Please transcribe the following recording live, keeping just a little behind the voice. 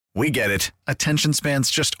We get it. Attention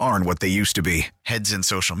spans just aren't what they used to be. Heads in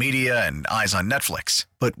social media and eyes on Netflix.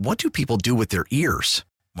 But what do people do with their ears?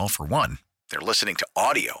 Well, for one, they're listening to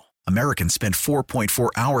audio. Americans spend 4.4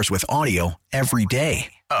 hours with audio every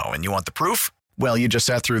day. Oh, and you want the proof? Well, you just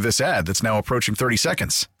sat through this ad that's now approaching 30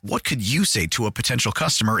 seconds. What could you say to a potential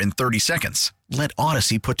customer in 30 seconds? Let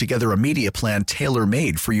Odyssey put together a media plan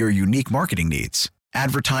tailor-made for your unique marketing needs.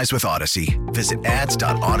 Advertise with Odyssey. Visit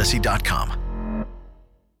ads.odyssey.com.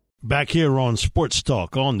 Back here on Sports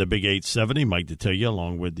Talk on the Big 870, Mike Detillier,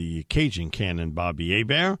 along with the Cajun Cannon, Bobby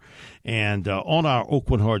Hebert. And on our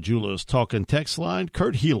Oakwood Hart Jewelers Talking text line,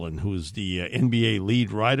 Kurt Heelan, who's the NBA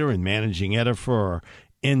lead writer and managing editor for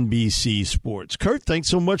NBC Sports. Kurt, thanks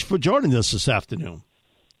so much for joining us this afternoon.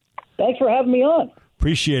 Thanks for having me on.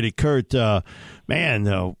 Appreciate it, Kurt. Well,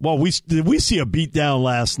 we see a beatdown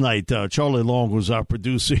last night. Charlie Long was our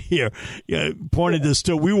producer here. Pointed this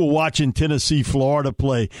to. We were watching Tennessee, Florida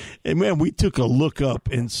play, and man, we took a look up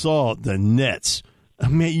and saw the Nets. I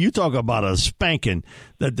mean, you talk about a spanking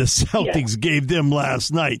that the Celtics gave them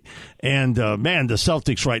last night. And, man, the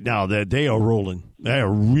Celtics right now, they are rolling. They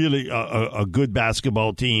are really a good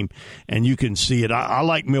basketball team, and you can see it. I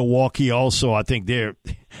like Milwaukee also. I think they're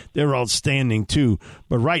outstanding too.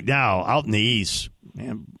 But right now, out in the East,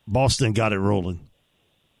 man, Boston got it rolling.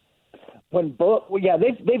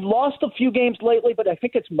 They've lost a few games lately, but I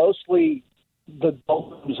think it's mostly the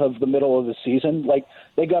doldrums of the middle of the season. Like,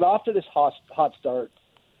 they got off to this hot start.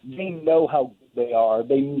 They know how good they are.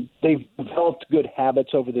 They've developed good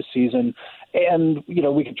habits over the season, and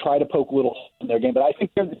we could try to poke a little in their game, but I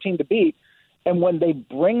think they're the team to beat. And when they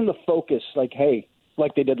bring the focus, like they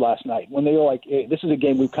did last night, when they were like, hey, this is a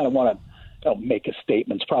game we kind of want to make a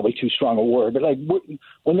statement. It's probably too strong a word, but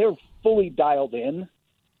when they're fully dialed in,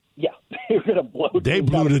 yeah, they're going to blow. They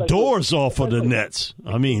blew the doors off of the Nets.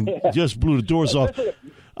 I mean, just blew the doors off.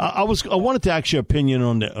 I wanted to ask your opinion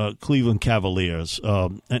on the Cleveland Cavaliers.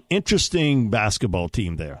 An interesting basketball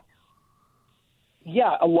team there.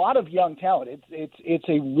 Yeah, a lot of young talent. It's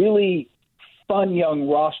a really fun young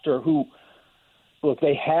roster. Who, look,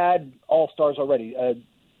 they had all-stars already.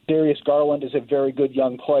 Darius Garland is a very good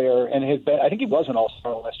young player, and I think he was an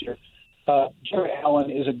all-star last year. Jared Allen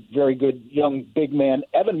is a very good young big man.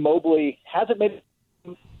 Evan Mobley hasn't made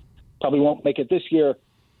it, probably won't make it this year.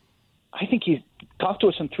 I think he's talked to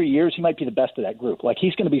us in 3 years. He might be the best of that group. Like,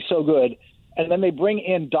 he's going to be so good. And then they bring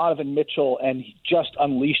in Donovan Mitchell and just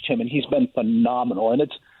unleashed him, and he's been phenomenal. And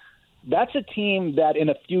that's a team that in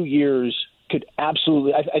a few years could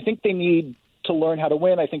absolutely. I think they need to learn how to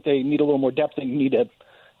win. I think they need a little more depth. They need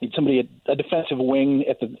somebody, a defensive wing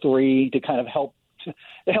at the three to kind of help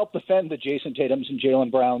defend the Jason Tatums and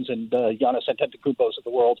Jaylen Browns and Giannis Antetokounmpos of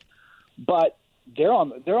the world. But they're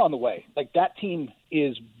on the way. Like, that team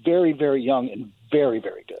is very, very young and very,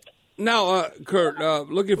 very good. Now, Kurt,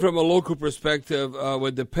 looking from a local perspective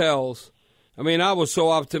with the Pels, I mean, I was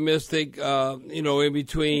so optimistic, in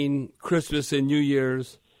between Christmas and New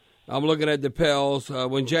Year's. I'm looking at the Pels.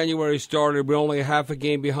 When January started, we're only half a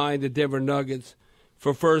game behind the Denver Nuggets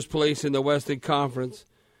for first place in the Western Conference.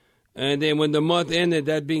 And then when the month ended,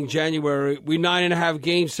 that being January, we 9.5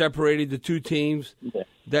 games separated the two teams,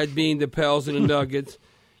 that being the Pels and the Nuggets.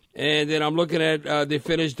 And then I'm looking at they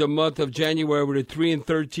finished the month of January with a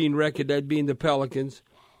 3-13 record, that being the Pelicans,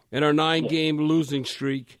 and our 9-game losing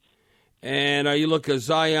streak. And you look at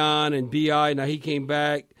Zion and B.I., now he came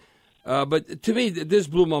back. But to me, this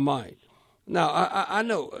blew my mind. Now, I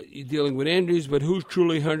know you're dealing with injuries, but who's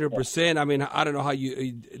truly 100%? I mean, I don't know how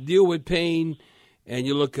you deal with pain. And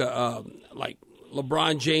you look like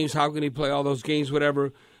LeBron James, how can he play all those games,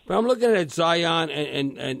 whatever. But I'm looking at Zion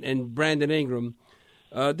and Brandon Ingram.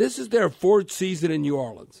 This is their fourth season in New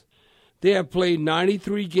Orleans. They have played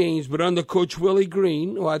 93 games, but under Coach Willie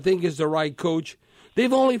Green, who I think is the right coach,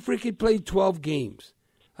 they've only freaking played 12 games.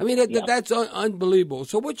 I mean, that's unbelievable.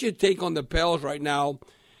 So what's your take on the Pels right now?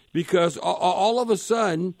 Because all of a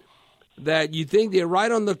sudden that you think they're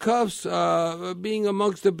right on the cuffs being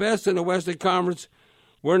amongst the best in the Western Conference,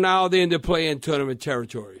 we're now in the play-in tournament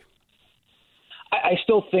territory. I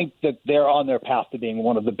still think that they're on their path to being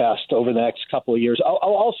one of the best over the next couple of years. I'll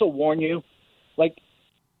also warn you, like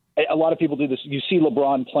a lot of people do this, you see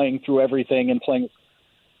LeBron playing through everything and playing.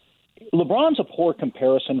 LeBron's a poor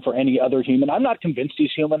comparison for any other human. I'm not convinced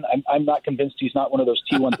he's human. I'm not convinced he's not one of those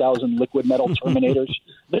T-1000 liquid metal Terminators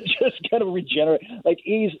that just kind of regenerate. Like,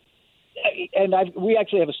 we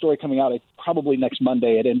actually have a story coming out probably next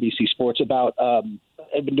Monday at NBC Sports about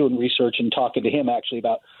I've been doing research and talking to him actually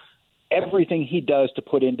about everything he does to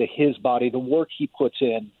put into his body, the work he puts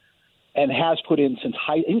in and has put in since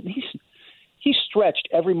he stretched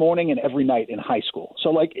every morning and every night in high school.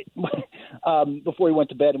 So, like, before he went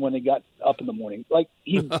to bed and when he got up in the morning, like,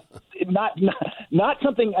 he not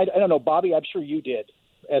something. I don't know, Bobby. I'm sure you did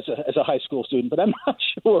as a high school student, but I'm not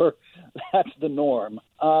sure that's the norm.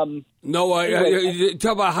 No, anyway,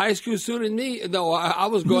 talk about high school student. Me, no, I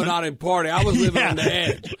was going out and party. I was living on the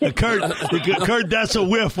edge. Kurt, that's a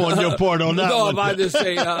whiff on your part on that no, one. No, I just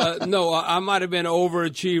say no. I might have been an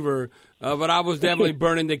overachiever, but I was definitely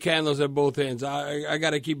burning the candles at both ends. I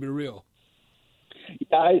got to keep it real.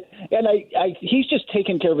 He's just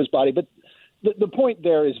taking care of his body, but the point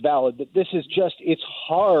there is valid. That this is just it's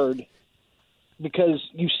hard. Because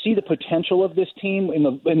you see the potential of this team in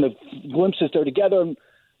the glimpses they're together.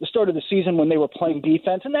 The start of the season when they were playing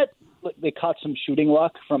defense, and that they caught some shooting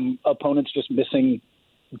luck from opponents just missing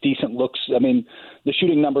decent looks. I mean, the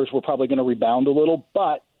shooting numbers were probably going to rebound a little,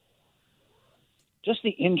 but just the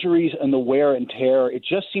injuries and the wear and tear, it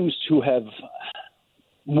just seems to have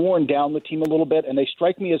worn down the team a little bit, and they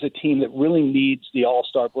strike me as a team that really needs the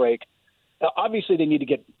All-Star break. Obviously, they need to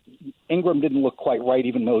get Ingram didn't look quite right,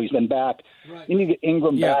 even though he's been back. Right. They need to get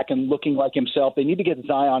Ingram back and looking like himself. They need to get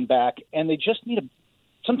Zion back, and they just need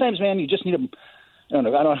sometimes, man, you just need I don't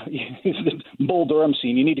know, Bull Durham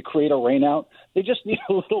scene. You need to create a rainout. They just need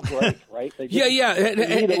a little break, right? They need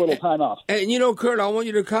a little time off. And, Kurt, I want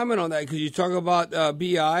you to comment on that because you talk about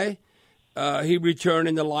B.I. He returned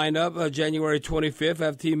in the lineup January 25th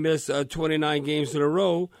after he missed 29 games in a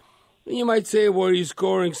row. You might say, well, he's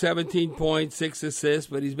scoring 17 points, 6 assists,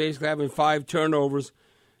 but he's basically having 5 turnovers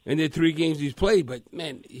in the 3 games he's played. But,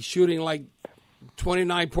 man, he's shooting like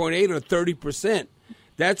 29.8 or 30%.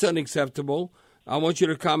 That's unacceptable. I want you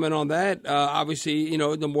to comment on that. Obviously,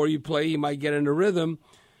 the more you play, you might get in a rhythm.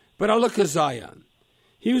 But I look at Zion.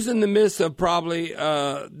 He was in the midst of probably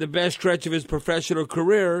the best stretch of his professional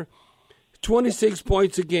career, 26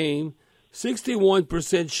 points a game,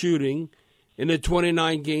 61% shooting, in the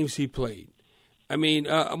 29 games he played. I mean,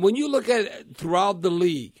 when you look at it throughout the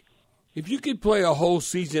league, if you could play a whole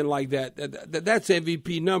season like that's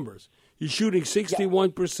MVP numbers. You're shooting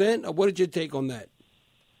 61%. What did you take on that?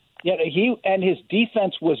 Yeah, his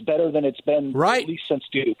defense was better than it's been at least since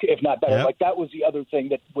Duke, if not better. Yep. Like that was the other thing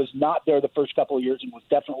that was not there the first couple of years and was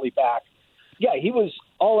definitely back. Yeah, he was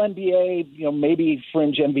all NBA, maybe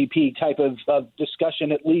fringe MVP type of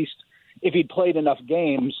discussion at least if he'd played enough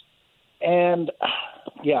games. And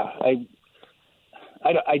I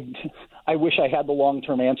wish I had the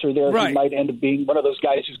long-term answer there. Right. He might end up being one of those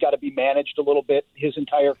guys who's got to be managed a little bit his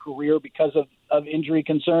entire career because of injury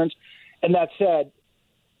concerns. And that said,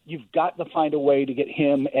 you've got to find a way to get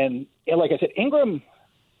him. And like I said, Ingram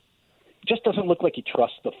just doesn't look like he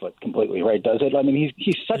trusts the foot completely, right? Does it? I mean,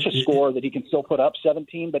 he's such a scorer that he can still put up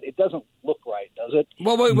 17, but it doesn't look right, does it?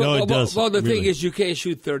 Well, the thing is you can't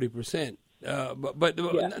shoot 30%.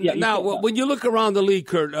 When you look around the league,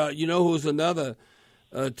 Kurt, who's another,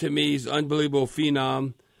 to me, is unbelievable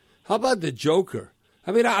phenom. How about the Joker?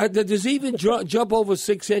 I mean, does he even jump over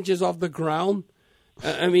 6 inches off the ground?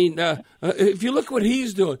 If you look what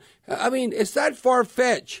he's doing, I mean, it's not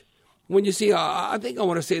far-fetched. When you see, I think I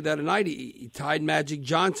want to say that tonight, he tied Magic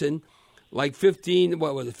Johnson like 15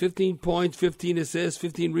 points, 15 assists,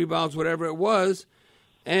 15 rebounds, whatever it was.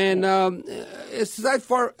 And it's not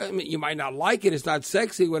far. I mean, you might not like it. It's not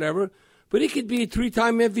sexy, whatever. But he could be a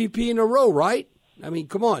 3-time MVP in a row, right? I mean,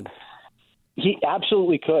 come on. He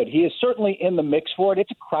absolutely could. He is certainly in the mix for it.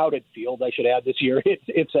 It's a crowded field, I should add, this year.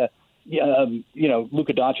 It's a,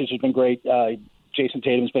 Luka Doncic has been great. Jason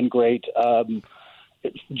Tatum's been great.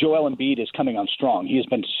 Joel Embiid is coming on strong. He has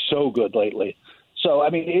been so good lately. So,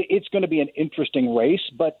 I mean, it's going to be an interesting race.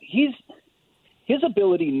 But his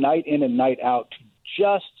ability night in and night out to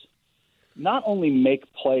just not only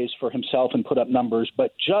make plays for himself and put up numbers,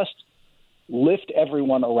 but just lift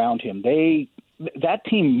everyone around him. That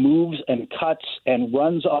team moves and cuts and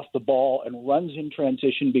runs off the ball and runs in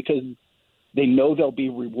transition because they know they'll be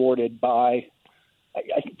rewarded by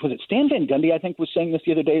was it Stan Van Gundy, I think, was saying this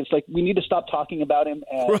the other day. It's like we need to stop talking about him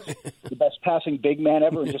as the best passing big man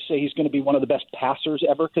ever and just say he's going to be one of the best passers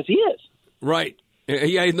ever because he is. Right.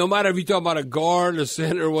 Yeah, no matter if you talk about a guard, a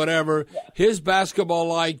center, whatever, his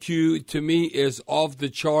basketball IQ, to me, is off the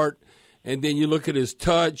chart. And then you look at his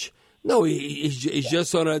touch. No, he's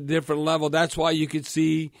just on a different level. That's why you could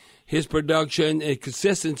see his production and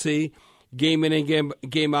consistency, game in and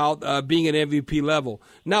game out, being at MVP level.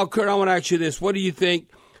 Now, Kurt, I want to ask you this. What do you think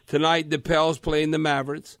tonight the Pels playing the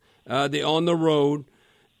Mavericks? They're on the road.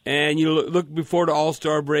 And you look before the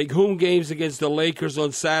All-Star break, home games against the Lakers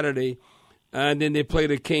on Saturday. And then they play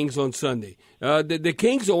the Kings on Sunday. The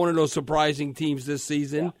Kings are one of those surprising teams this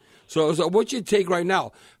season. Yeah. So what's your take right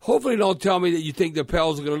now? Hopefully don't tell me that you think the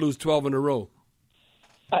Pels are going to lose 12 in a row.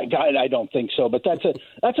 I don't think so, but that's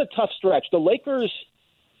a tough stretch. The Lakers,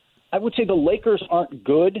 I would say the Lakers aren't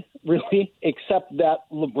good, really, except that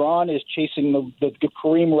LeBron is chasing the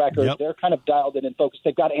Kareem record. Yep. They're kind of dialed in and focused.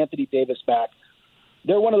 They've got Anthony Davis back.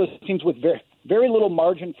 They're one of those teams with very, very little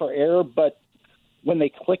margin for error, but when they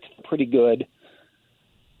click, pretty good.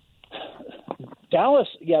 Dallas,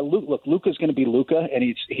 Luka's going to be Luka, and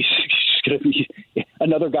he's just going to be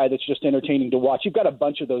another guy that's just entertaining to watch. You've got a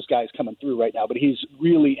bunch of those guys coming through right now, but he's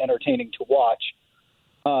really entertaining to watch.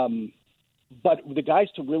 But the guys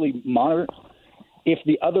to really monitor, if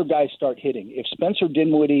the other guys start hitting, if Spencer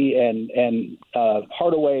Dinwiddie and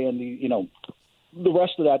Hardaway and the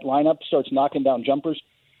rest of that lineup starts knocking down jumpers,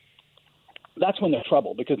 that's when they're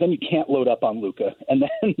trouble, because then you can't load up on Luka, and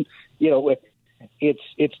then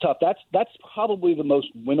it's tough. That's probably the most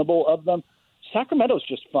winnable of them. Sacramento's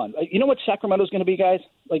just fun. You know what Sacramento's going to be, guys?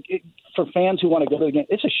 For fans who want to go to the game,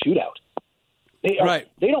 it's a shootout.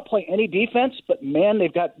 They don't play any defense, but man,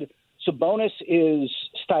 they've got Sabonis is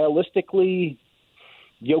stylistically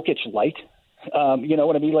Jokic light. You know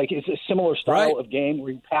what I mean? It's a similar style of game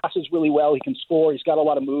where he passes really well. He can score. He's got a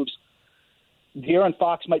lot of moves. De'Aaron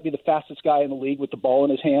Fox might be the fastest guy in the league with the ball in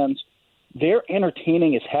his hands. They're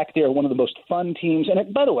entertaining as heck. They're one of the most fun teams.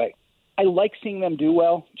 And by the way, I like seeing them do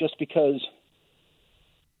well just because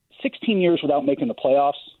 16 years without making the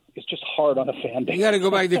playoffs is just hard on a fan base. You got to go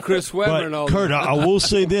back to Chris Webber and all Kurt, that. I will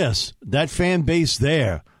say this. That fan base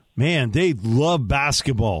there, man, they love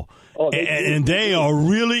basketball. And they are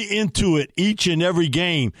really into it each and every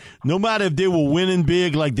game, no matter if they were winning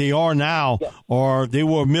big like they are now or they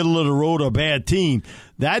were a middle-of-the-road or bad team.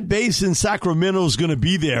 That base in Sacramento is going to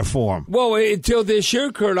be there for them. Well, until this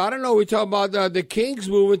year, Kurt, I don't know. We talk about the Kings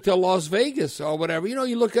moving to Las Vegas or whatever.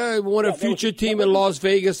 You look at when a future team in Las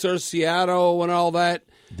Vegas or Seattle and all that.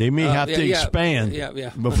 They may have to expand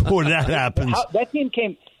before that happens. That team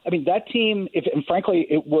came – that team, and frankly,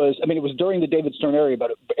 it was during the David Stern era,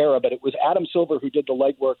 but it was Adam Silver who did the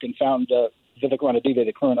legwork and found Vivek Ranadive,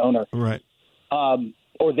 the current owner. Right.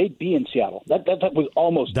 Or they'd be in Seattle. That was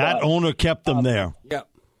almost that done. Owner kept them there. Yeah.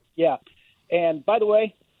 Yeah. And by the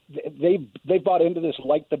way, they bought into this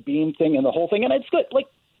like the beam thing and the whole thing, and it's good. Let's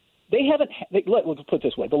put it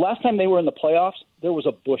this way. The last time they were in the playoffs, there was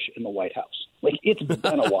a bush in the White House. It's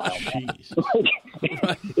been a while, man.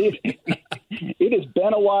 It has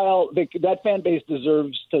been a while. That fan base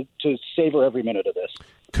deserves to savor every minute of this.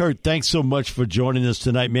 Kurt, thanks so much for joining us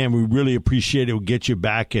tonight, man. We really appreciate it. We'll get you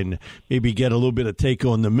back and maybe get a little bit of take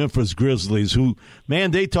on the Memphis Grizzlies, who,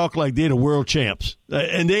 man, they talk like they're the world champs.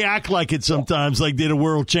 And they act like it sometimes, like they're the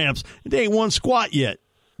world champs. They ain't won squat yet.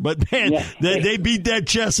 But, man, they beat that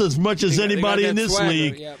chest as much as anybody in this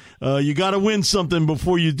league. Yeah. You got to win something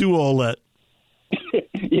before you do all that.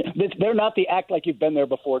 They're not the act like you've been there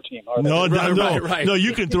before team, are they? No. Right. No,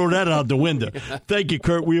 you can throw that out the window. Thank you,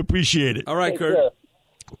 Kurt. We appreciate it. All right, Kurt.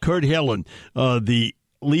 Kurt Helin, the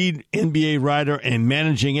lead NBA writer and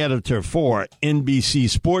managing editor for NBC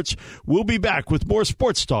Sports. We'll be back with more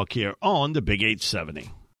sports talk here on the Big 870.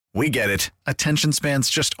 We get it. Attention spans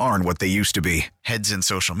just aren't what they used to be. Heads in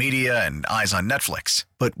social media and eyes on Netflix.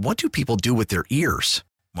 But what do people do with their ears?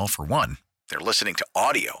 Well, for one, they're listening to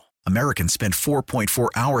audio. Americans spend 4.4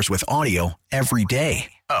 hours with audio every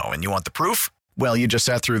day. Oh, and you want the proof? Well, you just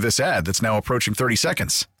sat through this ad that's now approaching 30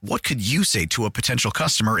 seconds. What could you say to a potential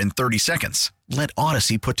customer in 30 seconds? Let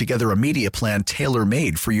Odyssey put together a media plan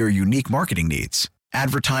tailor-made for your unique marketing needs.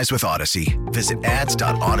 Advertise with Odyssey. Visit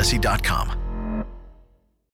ads.odyssey.com.